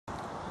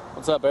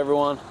What's up,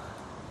 everyone?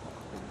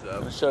 What's up? I'm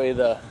gonna show you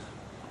the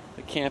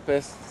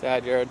campus. Say hi,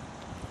 Jared.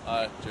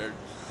 Hi, Jared.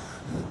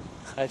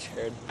 Hi,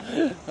 Jared.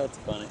 That's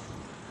funny.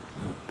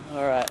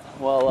 All right.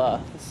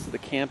 Well, this is the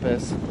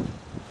campus.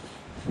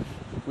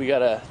 We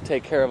gotta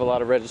take care of a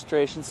lot of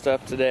registration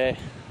stuff today.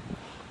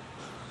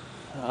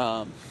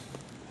 It's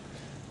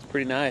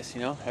pretty nice,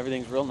 you know.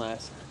 Everything's real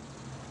nice.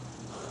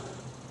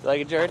 You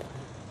like it, Jared?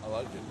 I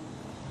like it.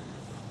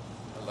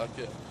 I like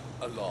it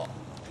a lot.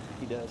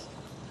 He does.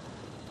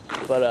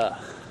 But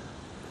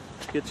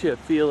get you a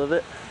feel of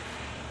it,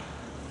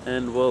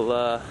 and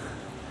we'll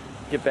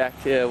get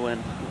back to you when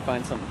we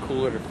find something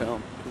cooler to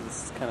film, because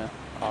this is kind of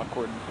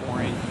awkward and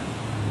boring.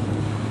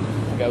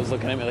 The guy was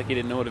looking at me like he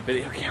didn't know what a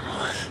video camera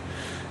was.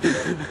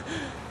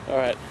 All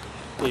right,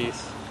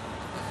 please.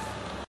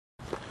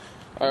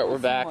 All right, we're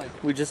back.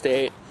 We just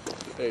ate.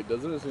 Hey,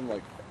 doesn't it seem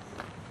like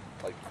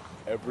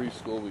every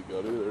school we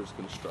go to, there's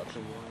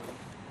construction going on?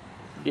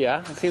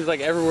 Yeah, it seems like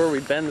everywhere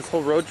we've been, this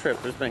whole road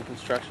trip, there's been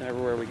construction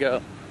everywhere we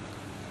go.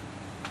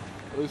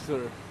 At least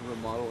they're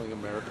remodeling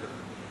America.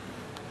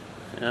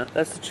 Yeah,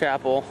 that's the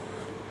chapel.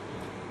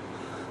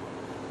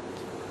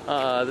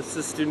 This is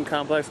a student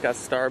complex, got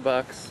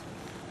Starbucks.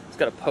 It's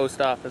got a post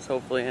office,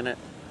 hopefully, in it.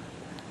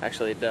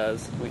 Actually, it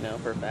does. We know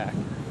for a fact.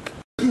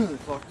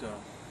 Fucked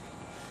up.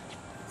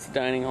 It's a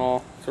dining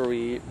hall. It's where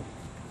we eat.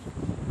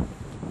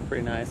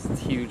 Pretty nice.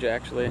 It's huge,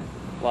 actually.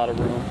 A lot of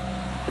room.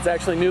 It's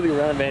actually newly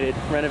renovated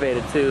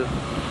too.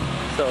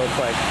 So it's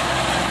like,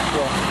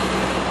 well,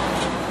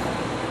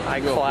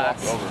 high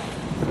class.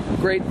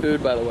 Great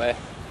food, by the way.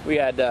 We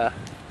had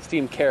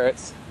steamed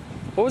carrots.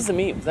 What was the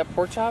meat? Was that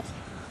pork chops?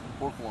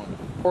 Pork loin.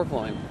 Pork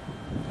loin.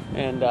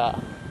 And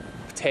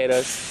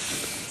potatoes,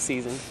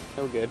 seasoned.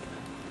 They were good.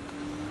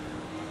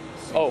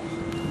 Oh,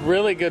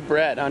 really good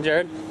bread, huh,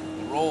 Jared?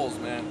 Rolls,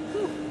 man.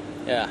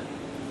 Yeah.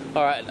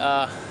 All right.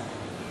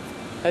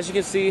 As you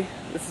can see,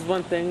 this is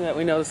one thing that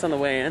we noticed on the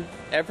way in.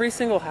 Every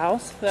single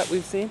house that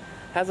we've seen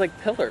has like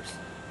pillars.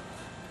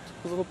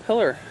 Those little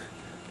pillar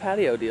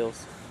patio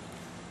deals.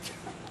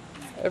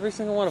 Every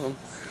single one of them.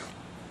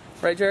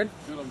 Right, Jared?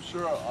 Dude, I'm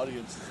sure our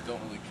audiences don't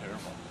really care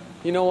about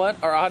that. You know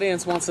what? Our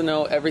audience wants to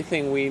know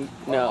everything we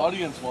know. Our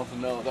audience wants to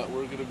know that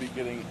we're going to be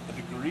getting a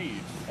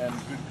degree and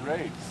good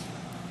grades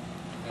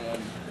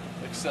and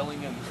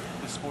excelling in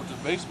the sport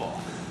of baseball.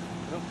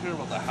 They don't care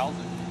about the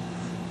housing.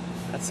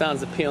 That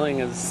sounds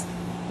appealing as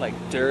like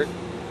dirt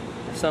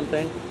or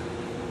something.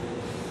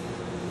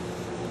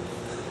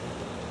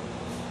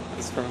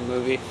 This is from a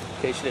movie, in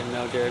case you didn't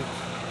know, Jared.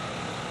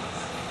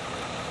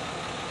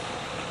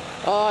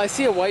 Oh, I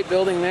see a white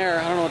building there.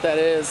 I don't know what that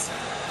is.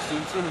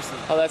 Student services.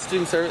 Oh, that's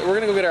student service. We're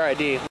gonna go get our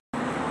ID.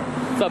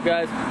 What's up,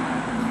 guys?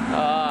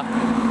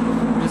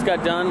 Just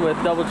got done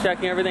with double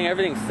checking everything.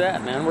 Everything's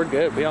set, man. We're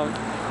good. We don't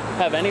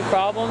have any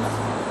problems.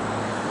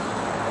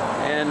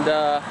 And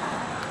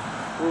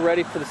we're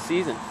ready for the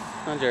season.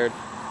 Huh, Jared?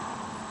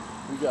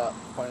 We got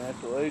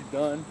financial aid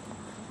done.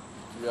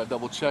 We got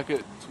double check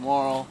it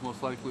tomorrow,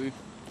 most likely.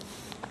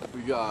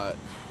 We got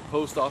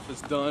post office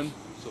done,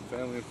 so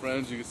family and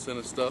friends, you can send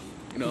us stuff,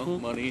 you know,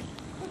 money,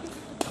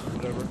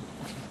 whatever.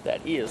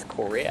 That is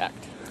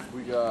correct.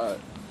 We got,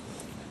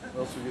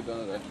 what else did we get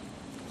done today?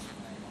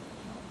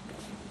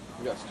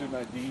 We got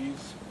student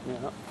IDs.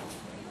 Yeah.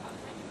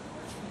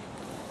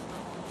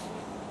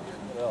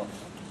 What else?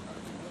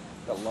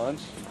 Got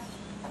lunch.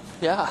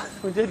 Yeah,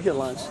 we did get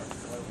lunch.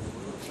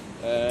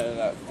 And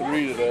at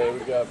 3 today, we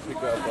got to pick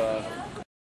up